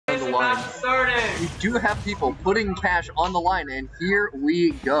line. We do have people putting cash on the line, and here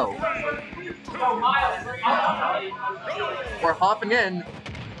we go. We're hopping in,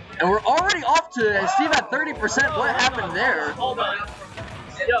 and we're already off to Steve at 30%. What happened there? Hold on.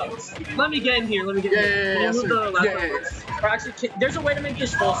 Yo, let me get in here. Let me get in here. Or actually, there's a way to make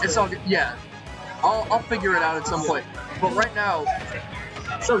this full screen. It's all good. Yeah. I'll figure it out at some point. But right now,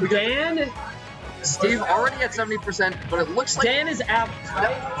 so Dan, Steve already at 70%, but it looks like Dan is Alex,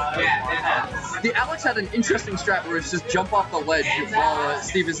 right? Yeah. The Alex had an interesting strat where it's just jump off the ledge while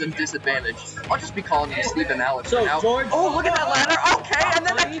Steve is in disadvantage. I'll just be calling him Steve and Alex so now. George, oh, look at that ladder. Okay, and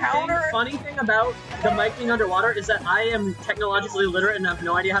then the counter. Funny thing about the mic being underwater is that I am technologically illiterate and I have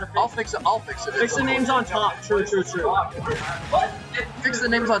no idea how to fix it. I'll fix it. Fix the names on top. True. Fix the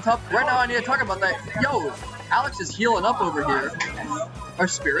names on top. Right now I need to talk about that. Yo, Alex is healing up over here. Our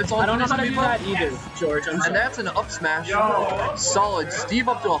spirits on. I don't know how to do that either, George. And that's an up smash. Solid. Steve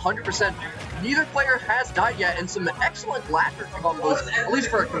up to 100%. Neither player has died yet, and some excellent ladder combos, at least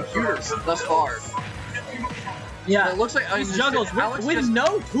for our computers thus far. Yeah, it looks like he juggles with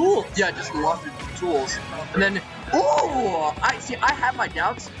no tools. Yeah, just locked with tools. And then, ooh, I have my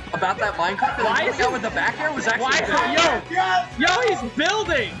doubts about that minecart. Why is it with the back air was actually good. Yo, he's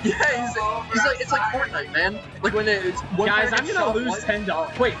building. Yeah, he's like, it's like Fortnite, man. Like when it's one. Guys, I'm gonna lose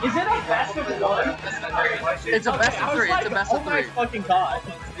 $10. Wait, is it a best of 1? It's a best of 3. It's a best of 3. Oh my fucking god.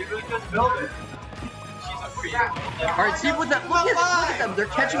 Alright, see with that. Look at them. They're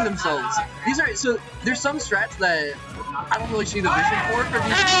catching themselves. There's some strats that I don't really see the vision for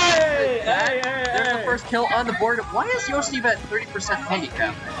these. There's the first kill on the board. Why is Yosteve at 30%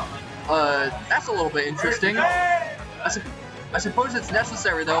 handicap? That's a little bit interesting. I suppose it's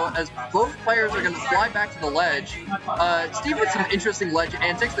necessary though, as both players are going to fly back to the ledge. Steve with some interesting ledge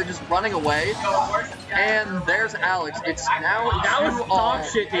antics. They're just running away. And there's Alex. It's now that was dog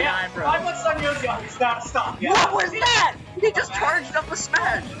shit, DI, bro. Stop. What was that? He just charged up a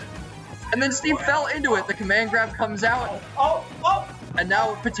smash. And then Steve fell into it. The command grab comes out. And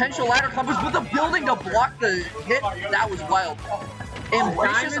now potential ladder combos with a building to block the hit. That was wild.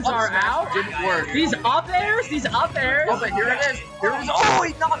 Diamonds are out. Didn't work. These up airs. Oh, but here it is. Oh,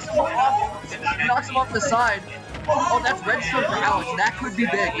 he knocks him off. He knocks him off the side. Oh, that's redstone for Alex. That could be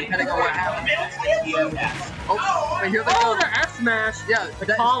big, depending on what happens. Oh, but here they go. The F smash. Yeah, the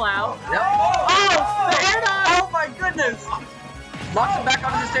call out. Yep. Oh, the air dive. Oh my goodness. Knocks him back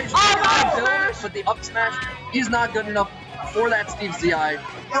onto the stage. But the up smash is not good enough for that Steve's DI.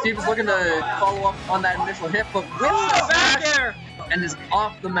 Steve is looking to follow up on that initial hit, but with the back air. And is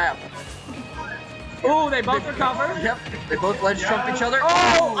off the map. Ooh, they both recover. Yep, they both ledge jump each other.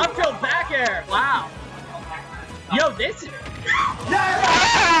 Oh, up tilt back air. Wow. Yo, this. If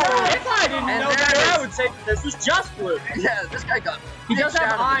I didn't know that, I would say this was just blue. Yeah, this guy got. He does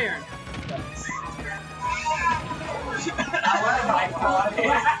have iron.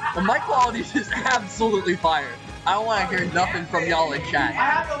 The mic quality is absolutely fire. I don't want to hear nothing from y'all in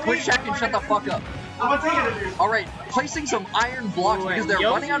chat. Twitch chat can shut the fuck up. Alright, placing some iron blocks because they're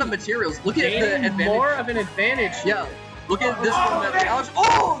running out of materials. Look at the advantage. More of an advantage. Yeah. Look at this one. Alex.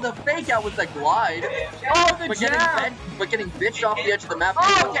 Oh, the fake out with the glide. Oh, the jab. But getting bitched off the edge of the map.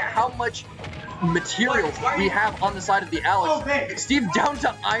 Look at how much material we have on the side of the Alex. Steve down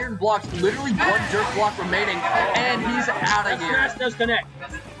to iron blocks. Literally one dirt block remaining. And he's out of here. Smash does connect.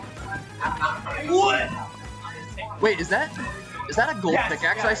 What? Wait, is that a gold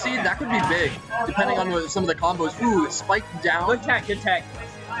pickaxe I see? That could be big, depending on some of the combos. Ooh, it spiked down. Good tag.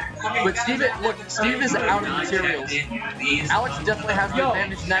 But Steve is out of materials. Alex definitely has the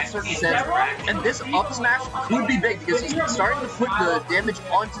advantage in that circumstance. And this up smash could be big because he's starting to put the damage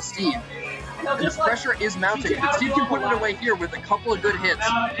onto Steve. And the pressure is mounting. But Steve can put it away here with a couple of good hits.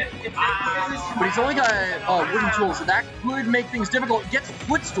 But he's only got wooden tools, so that could make things difficult. Gets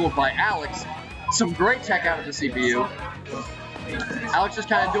footstooled by Alex. Some great tech out of the CPU. Alex just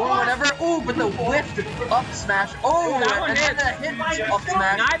kind of doing whatever. Ooh, but the whiffed up smash. Oh, and then the hit up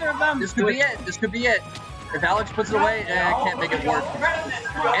smash. Neither of them. This could be it. If Alex puts it away, can't make it work.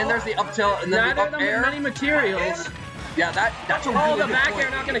 And there's the up tilt and then neither the up air. Many materials. Yeah, that's a really the good back point,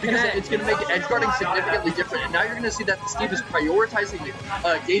 air not going to because connect. It's going to make edge guarding significantly different. And now you're going to see that Steve is prioritizing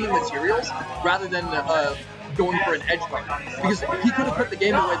gaining materials rather than going for an edge guard. Because he could have put the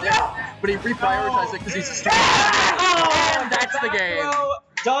game away there, but he reprioritized it because he's a star. And that's the game.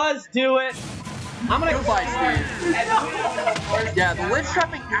 Does do it. I'm gonna go by Steve. Yeah, the ledge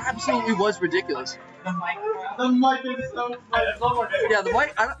trapping absolutely was ridiculous. The mic is so funny. Yeah, the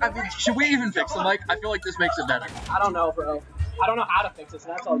mic. I mean, should we even fix the mic? I feel like this makes it better. I don't know, bro. I don't know how to fix it, so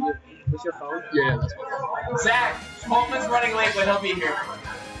that's all you. Is your phone? Yeah, that's my phone. Zach, Holman's running late, but he'll be here.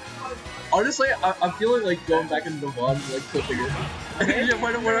 Honestly, I'm feeling like going back into the VOD and like clipping it. Yeah,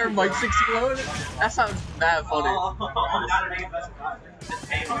 when our mics explode, that sounds mad funny.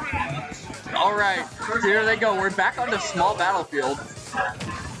 Alright, here they go. We're back on the small battlefield.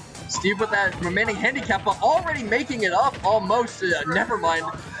 Steve with that remaining handicap, but already making it up almost. Never mind.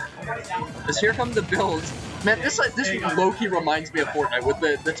 As here come the builds. Man, this low-key reminds me of Fortnite with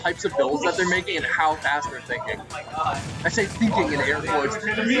the types of builds that they're making and how fast they're thinking. I say thinking in air quotes.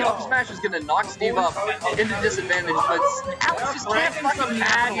 The up smash is going to knock Steve up into disadvantage, but Alex just can't fucking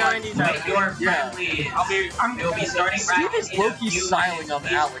capitalize. Yeah. Steve is low-key styling on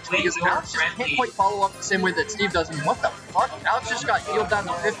Alex because Alex just can't quite follow up the same way that Steve does. And what the fuck? Alex just got healed down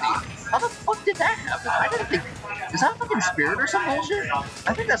to 50. How the fuck did that happen? I didn't think... Is that a fucking spirit or some bullshit?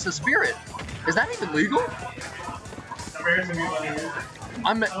 I think that's a spirit. Is that even legal?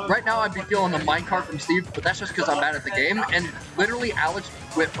 Right now I'd be feeling a minecart from Steve, but that's just because I'm bad at the game, and literally Alex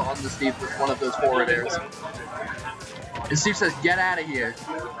whipped on the Steve with one of those forward airs. And Steve says, get out of here,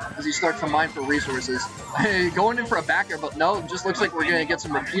 as he starts to mine for resources. Going in for a back air, but no, it just looks like we're going to get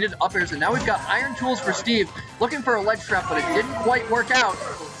some repeated up airs, and now we've got iron tools for Steve, looking for a ledge trap, but it didn't quite work out.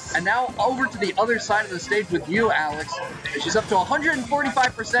 And now over to the other side of the stage with you, Alex. She's up to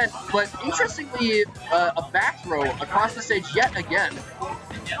 145%, but interestingly, a back throw across the stage yet again.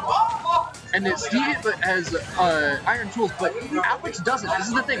 And Steve has iron tools, but Alex doesn't. This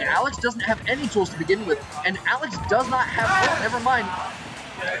is the thing. Alex doesn't have any tools to begin with, and Alex does not have... Oh, never mind.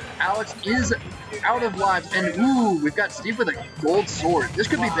 Alex is out of lives, and ooh, we've got Steve with a gold sword. This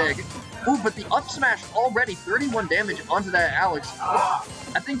could be big. Ooh, but the up smash already 31 damage onto that Alex.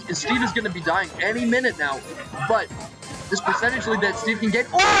 I think Steve is going to be dying any minute now, but this percentage lead that Steve can get,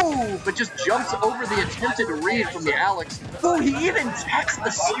 ooh, but just jumps over the attempted read from the Alex. Ooh, he even techs the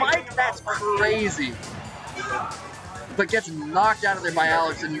spike. That's crazy. But gets knocked out of there by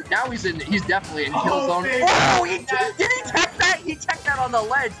Alex, and now he's definitely in kill zone. Oh, did he tech that? He teched that on the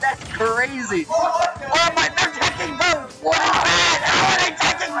ledge. That's crazy. Oh my, they're teching both. What is that? How are they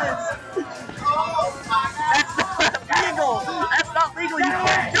teching this? That's not legal. That's not legal. You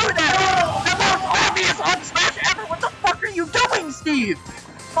can't do that. The most obvious up smash ever. What the fuck are you doing, Steve?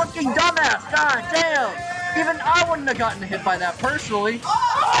 Fucking dumbass. God damn. Even I wouldn't have gotten hit by that personally.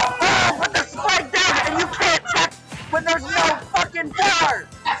 Oh, put the spike down, and you can't tech when there's no fucking bar!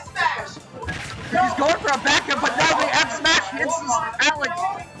 F-smash! He's going for a backup, but now the F-smash hits Alex.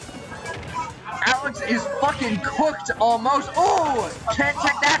 Alex is fucking cooked almost. Oh! Can't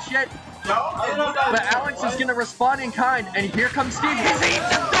check that shit. But Alex is gonna respond in kind, and here comes Steve. He's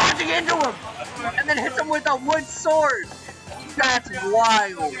just dodging into him! And then hits him with a wood sword. That's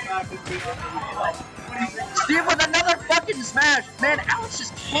wild. Steve with another fucking smash! Man, Alex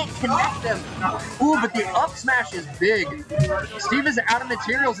just can't connect them! Ooh, but the up smash is big. Steve is out of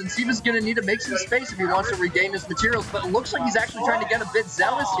materials, and Steve is going to need to make some space if he wants to regain his materials, but it looks like he's actually trying to get a bit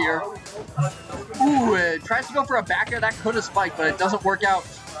zealous here. Ooh, tries to go for a back air. That could have spiked, but it doesn't work out.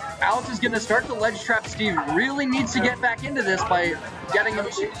 Alex is going to start to ledge trap Steve. Really needs to get back into this by getting him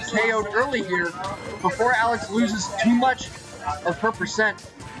KO'd early here before Alex loses too much of her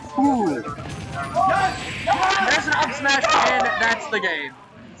percent. Ooh. There's an up smash, and that's the game.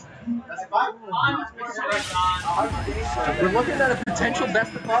 We're looking at a potential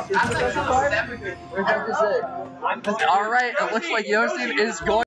best of 5. Is it best of 5? Or is that just it? Alright, it looks like Yosteve is going